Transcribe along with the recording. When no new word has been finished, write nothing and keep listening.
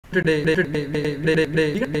Today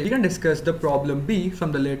we can discuss the problem B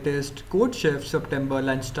from the latest Codechef September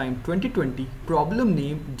Lunchtime 2020 problem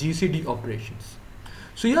named GCD operations.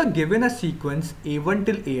 So you are given a sequence A1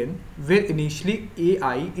 till AN where initially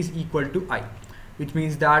AI is equal to I, which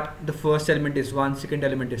means that the first element is 1, second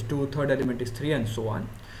element is 2, third element is 3, and so on.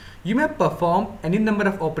 You may perform any number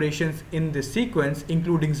of operations in this sequence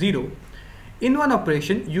including 0. In one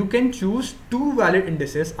operation, you can choose two valid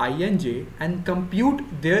indices I and J and compute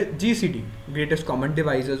their GCD, greatest common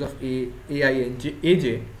divisors of AI and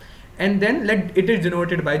AJ, and then let it is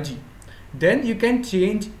denoted by G. Then you can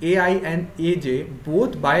change AI and AJ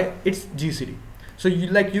both by its GCD. So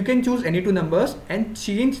you can choose any two numbers and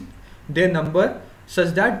change their number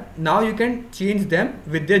such that now you can change them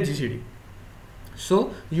with their GCD.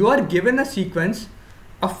 So you are given a sequence,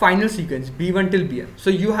 a final sequence B1 till Bn.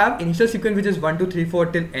 So you have initial sequence which is 1, 2, 3, 4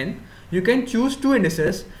 till n. You can choose two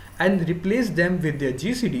indices and replace them with their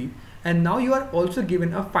GCD, and now you are also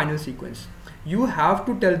given a final sequence. You have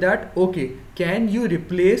to tell that, okay, can you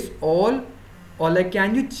replace all, or like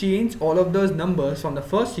can you change all of those numbers from the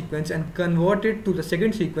first sequence and convert it to the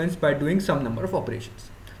second sequence by doing some number of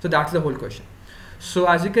operations. So that's the whole question. So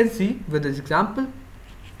as you can see with this example,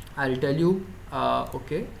 I'll tell you,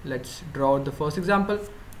 okay, let's draw the first example,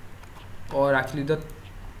 or actually the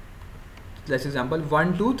let's example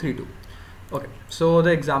 1, 2, 3, 2. Okay, so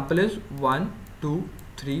the example is 1, 2,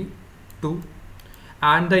 3, 2,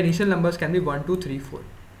 and the initial numbers can be 1, 2, 3, 4.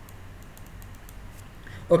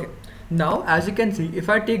 Okay, now as you can see, if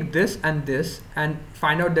I take this and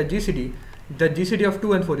find out the GCD of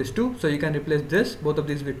 2 and 4 is 2, so you can replace both of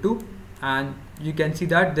these with 2, and you can see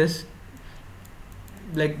that this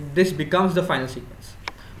becomes the final sequence.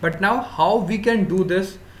 But now how we can do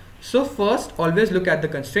this? So first, always look at the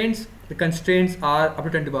constraints. The constraints are up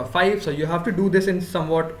to 10 to the power 5, so you have to do this in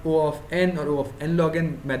somewhat O of n or O of n log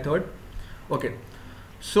n method. Okay,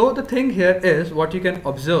 so the thing here is, what you can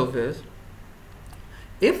observe is,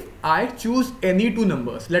 if I choose any two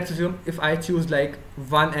numbers, let's assume if I choose like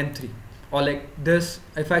 1 and 3, or like this,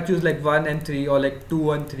 if I choose like 1 and 3, or like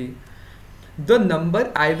 2 and 3, the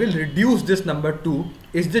number I will reduce this number to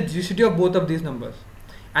is the GCD of both of these numbers.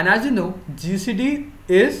 And as you know, GCD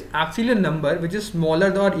is actually a number which is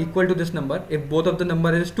smaller than or equal to this number. If both of the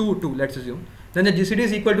number is 2, let's assume, then the GCD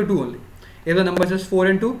is equal to 2 only. If the number is just 4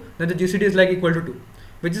 and 2, then the GCD is like equal to 2,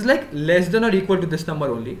 which is like less than or equal to this number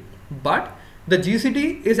only. But the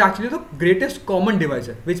GCD is actually the greatest common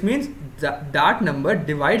divisor, which means that number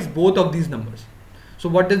divides both of these numbers. So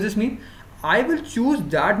what does this mean? I will choose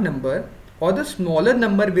that number, or the smaller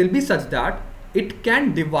number will be such that it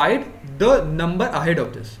can divide the number ahead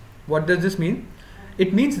of this. What does this mean?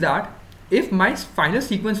 It means that if my final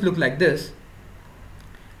sequence look like this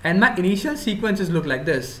and my initial sequences look like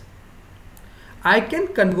this, I can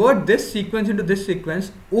convert this sequence into this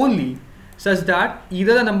sequence only such that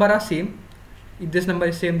either the number are same, this number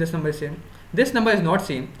is same, this number is same, this number is not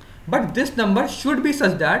same, but this number should be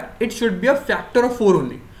such that it should be a factor of 4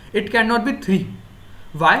 only. It cannot be 3.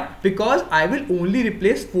 Why? Because I will only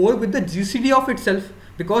replace 4 with the GCD of itself.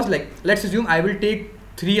 Because like, let's assume I will take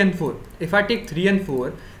 3 and 4. If I take 3 and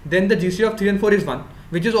 4, then the GCD of 3 and 4 is 1,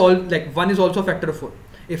 which is all like 1 is also a factor of 4.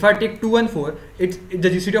 If I take 2 and 4, the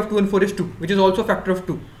GCD of 2 and 4 is 2, which is also a factor of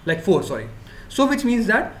 2, like 4, sorry. So which means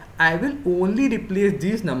that I will only replace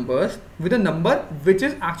these numbers with a number which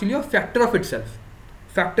is actually a factor of itself,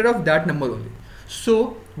 factor of that number only.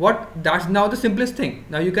 So that's now the simplest thing.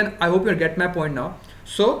 Now you can, I hope you'll get my point now.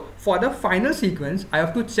 So for the final sequence, I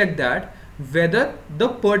have to check that whether the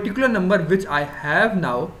particular number which I have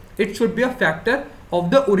now, it should be a factor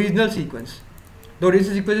of the original sequence. The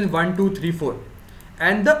original sequence is 1, 2, 3, 4.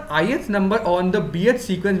 And the ith number on the bth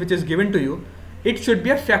sequence which is given to you, it should be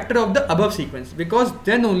a factor of the above sequence, because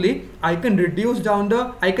then only I can reduce down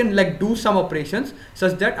I can like do some operations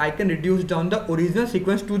such that I can reduce down the original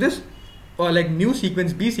sequence to this or like new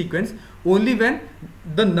sequence B sequence only when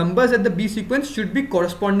the numbers at the B sequence should be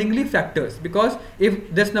correspondingly factors. Because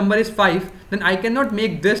if this number is 5, then I cannot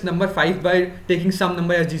make this number 5 by taking some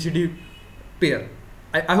number as GCD pair.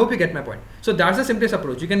 I hope you get my point. So that's the simplest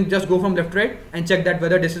approach. You can just go from left to right and check that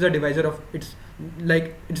whether this is a divisor of its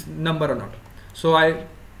number or not. So I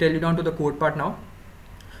tell you down to the code part now.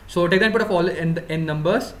 So take the input of all n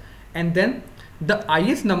numbers, and then the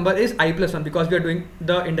ith number is I plus 1 because we are doing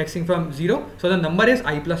the indexing from 0. So the number is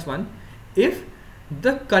I plus 1. If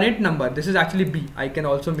the current number, this is actually B, I can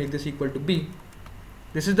also make this equal to B.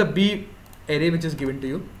 This is the B array which is given to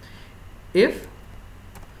you. If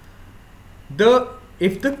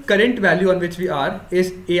the current value on which we are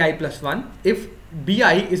is AI plus 1, if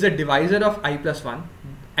BI is a divisor of I plus 1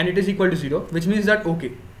 and it is equal to 0, which means that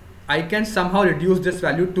okay, I can somehow reduce this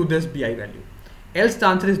value to this bi value. Else the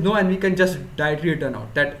answer is no, and we can just directly return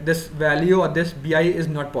out that this value or this bi is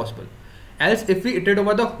not possible. Else if we iterate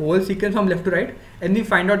over the whole sequence from left to right and we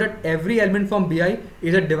find out that every element from bi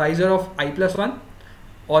is a divisor of I plus 1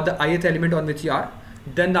 or the ith element on which you are,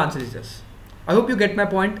 then the answer is yes. I hope you get my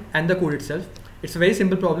point and the code itself. It's a very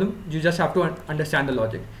simple problem. You just have to understand the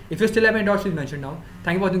logic. If you still have any doubts, please mention now.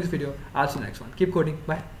 Thank you for watching this video. I'll see you next one. Keep coding.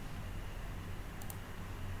 Bye.